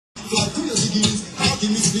skills. Party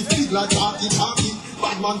me split big like party.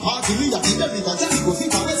 Bad man party leader, every time just go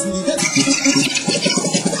sit and rest me dead.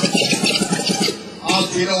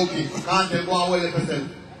 Okay. Can't tell go on well like myself.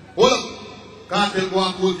 Hold up. Can't tell go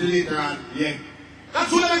on cool till later on. Yeah.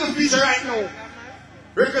 That's what I'm going to feature right now.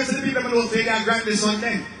 Request to the people who say that Grandy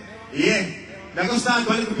Sunday. Yeah. They're going to start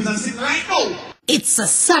one little piece and sing right now. It's a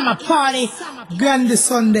summer party. Grandy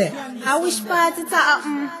Sunday. I wish party to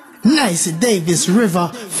happen. Nicey Davis River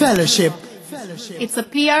Fellowship. It's a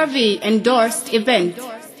PRV endorsed event.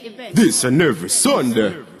 This and every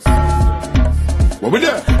Sunday. What we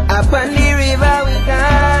there? Up on the river we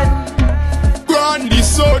gone. Grandy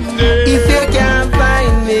Sunday. If you can't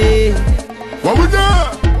find me, What we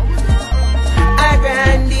there? a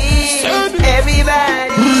Grandy.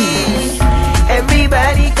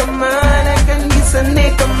 Everybody come on. I can listen,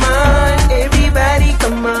 come on. Everybody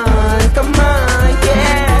come on,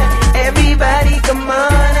 yeah. Everybody come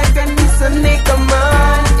on. I can listen, come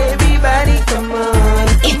on. Everybody come on.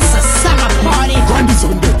 It's a summer party. Grandy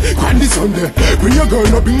Sunday. Bring your girl,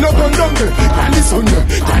 no bring no gun down there. Grandy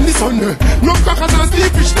Sunday. No crackers and steam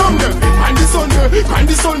fish down there.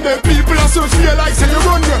 Grandy Sunday. People are search for your like say you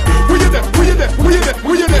run there. Where you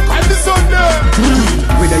there? Grandy Sunday.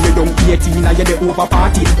 Whether you don't 18 or you the over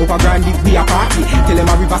party, over Grandy we a party. Tell them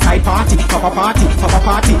a riverside party, papa party,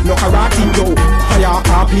 no karate, yo.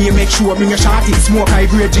 Pieyaka play, make sure bring a shotty. Smoke high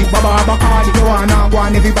grade drink, baba cardi. No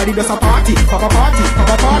one, everybody does a party, papa party.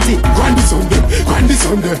 Grandy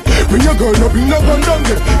Sunday. Bring your girl, no bring no gun down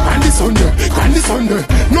there. Grandy Sunday.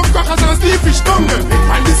 No crackers and steam fish down there.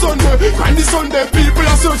 Grandy Sunday. People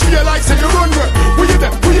are search for your like say you run there. Where you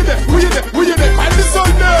there? Grandy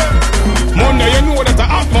Sunday. Monday, you know that I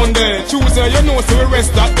have Monday. Tuesday, you know so we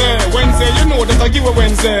rest that day. Wednesday, you know that I give a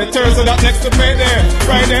Wednesday. Thursday, that next to payday.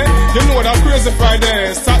 Friday, you know that crazy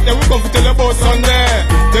Friday. Saturday, we come to tell you about Sunday.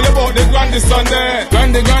 Tell you about the Grandy Sunday.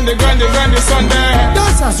 Grandy Sunday.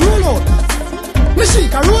 Dancers roll out.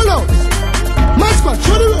 Mishika roll out. Mascot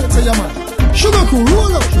show the road to your man. Sugar Crew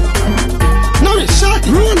roll out. Now it's shot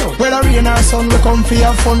roll out. Whether rain or sun, we come for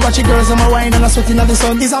your fun. Watch your girls and my wine and a sweating at the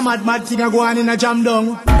sun. It's a mad thing a go on in a jam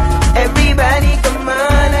down. Everybody come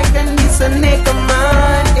on, I can listen, come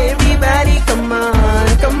on. Everybody come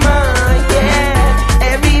on, yeah.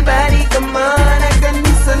 Everybody come on, I can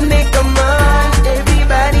listen, come on.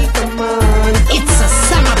 Everybody come on. It's a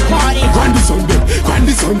summer party. Grandy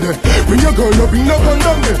Sunday. Bring your girl, no bring no gun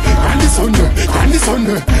down there. Grandy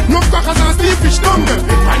Sunday. No crackers and steam fish down there.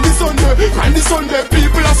 Grandy Sunday.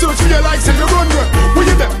 People are search for your like say you run there. Where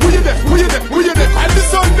you there? Grandy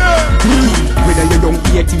Sunday. Whether you don't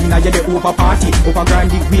 18 or you the over party, over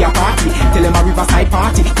Grandy we a party. Tell them a riverside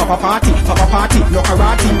party, papa party, no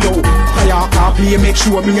karate, yo. Pieyaka play, make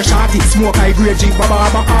sure bring a shotty. Smoke high grade drink,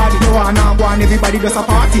 baba cardi. No one, everybody does a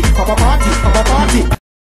party, papa party.